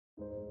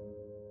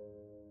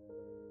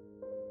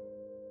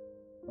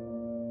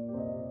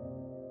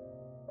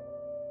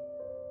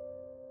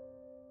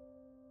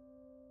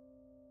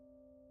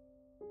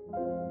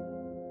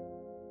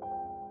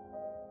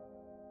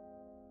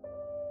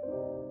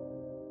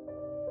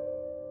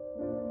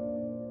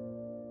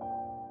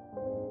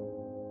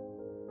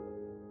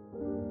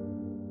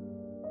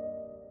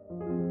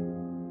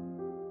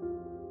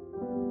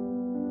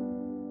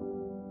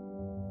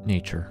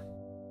nature.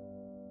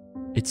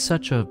 It's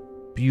such a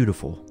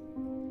beautiful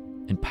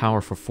and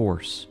powerful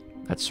force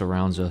that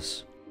surrounds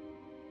us.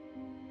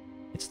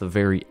 It's the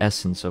very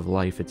essence of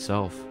life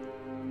itself.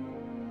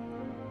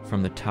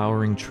 From the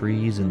towering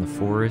trees in the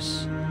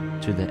forests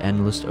to the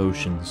endless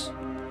oceans,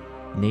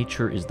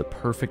 nature is the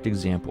perfect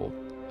example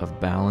of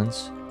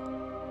balance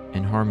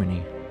and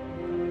harmony.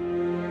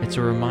 It's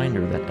a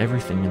reminder that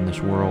everything in this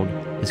world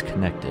is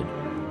connected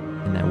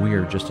and that we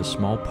are just a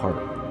small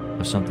part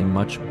of something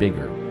much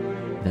bigger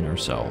than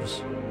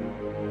ourselves.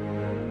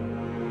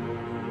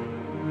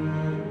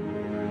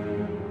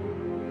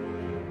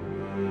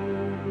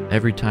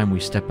 Every time we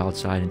step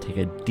outside and take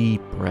a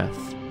deep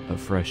breath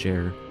of fresh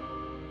air,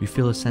 we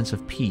feel a sense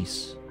of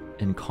peace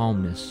and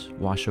calmness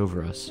wash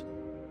over us.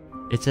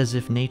 It's as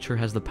if nature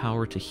has the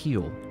power to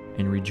heal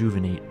and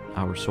rejuvenate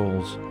our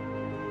souls.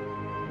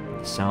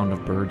 The sound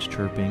of birds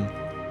chirping,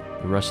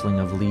 the rustling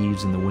of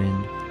leaves in the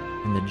wind,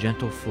 and the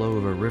gentle flow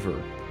of a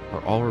river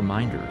are all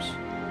reminders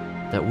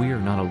that we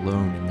are not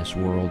alone in this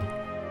world.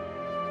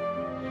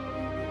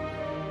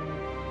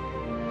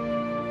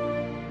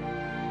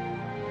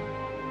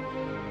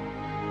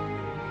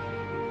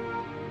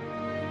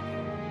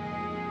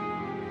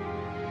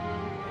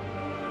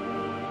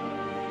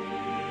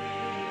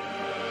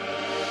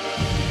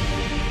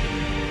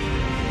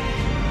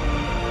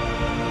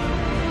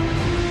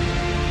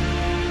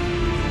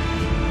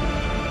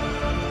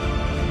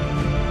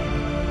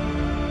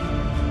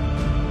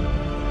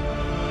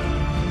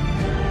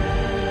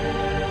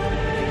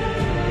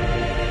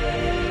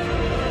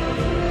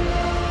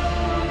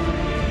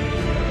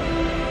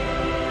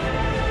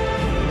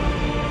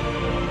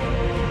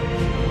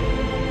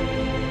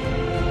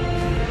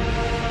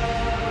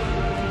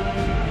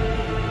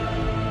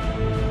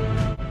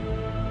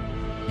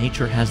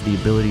 Nature has the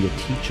ability to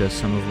teach us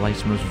some of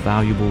life's most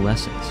valuable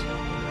lessons.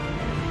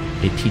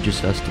 It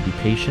teaches us to be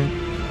patient,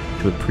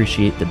 to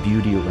appreciate the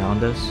beauty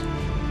around us,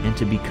 and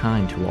to be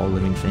kind to all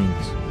living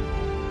things.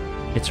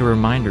 It's a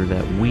reminder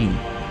that we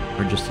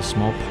are just a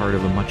small part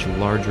of a much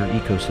larger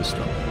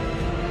ecosystem,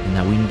 and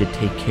that we need to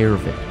take care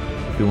of it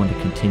if we want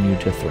to continue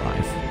to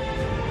thrive.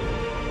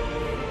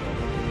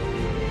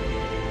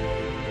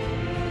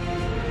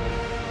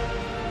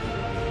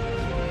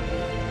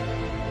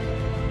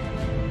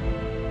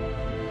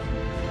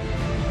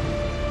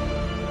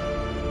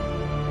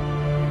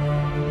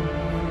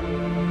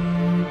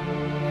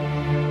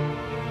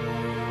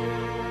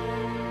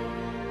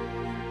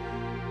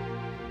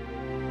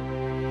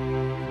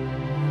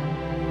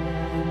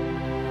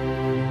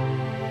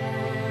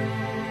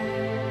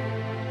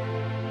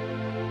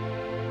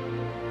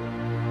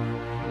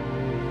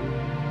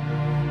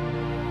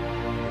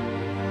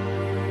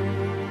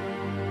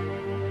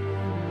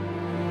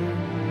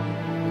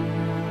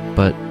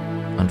 But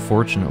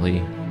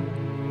unfortunately,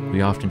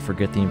 we often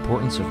forget the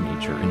importance of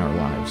nature in our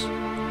lives.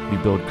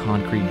 We build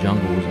concrete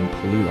jungles and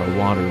pollute our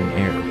water and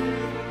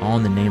air, all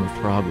in the name of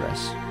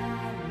progress.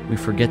 We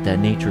forget that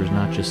nature is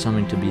not just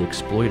something to be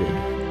exploited,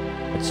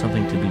 but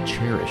something to be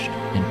cherished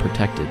and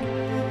protected.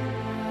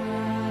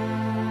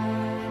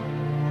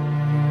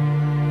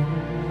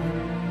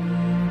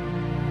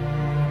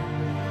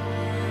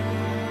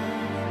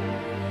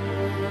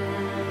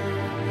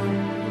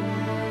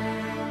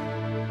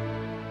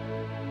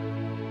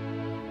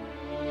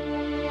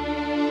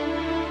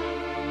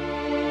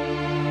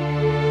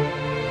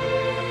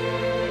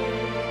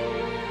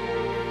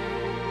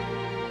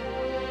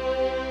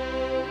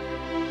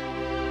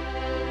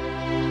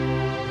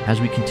 As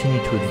we continue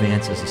to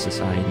advance as a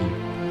society,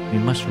 we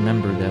must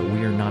remember that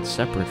we are not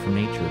separate from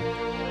nature,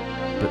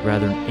 but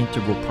rather an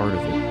integral part of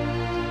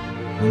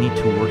it. We need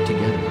to work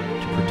together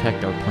to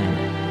protect our planet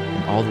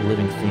and all the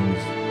living things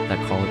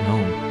that call it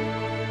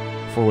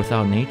home. For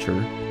without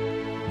nature,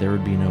 there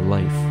would be no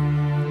life,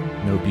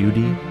 no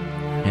beauty,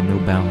 and no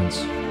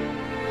balance.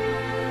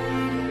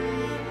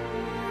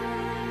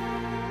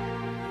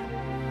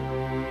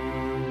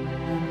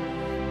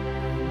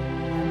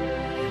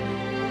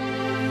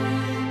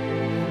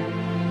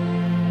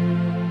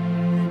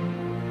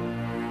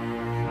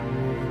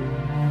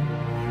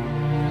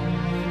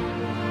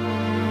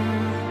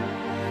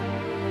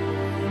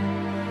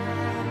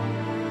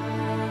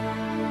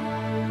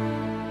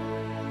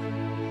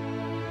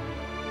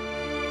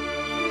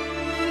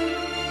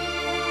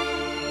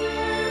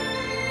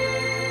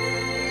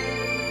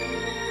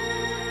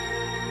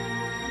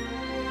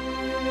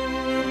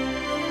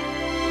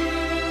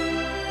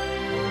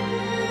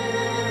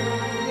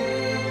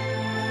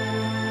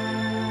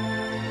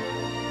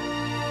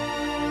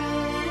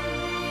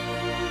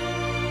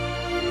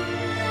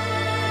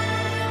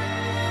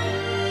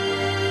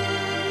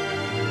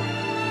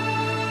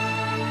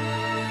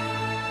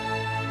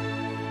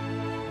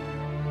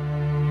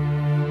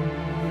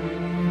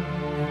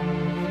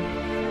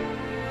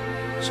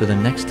 So the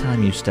next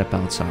time you step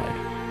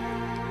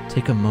outside,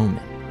 take a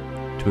moment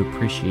to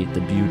appreciate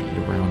the beauty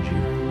around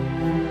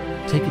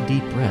you. Take a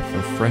deep breath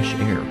of fresh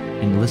air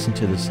and listen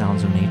to the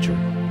sounds of nature.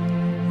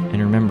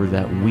 And remember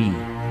that we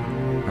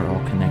are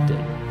all connected,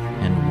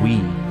 and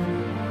we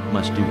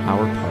must do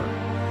our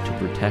part to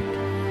protect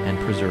and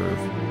preserve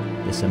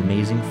this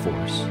amazing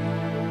force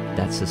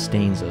that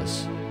sustains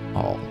us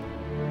all.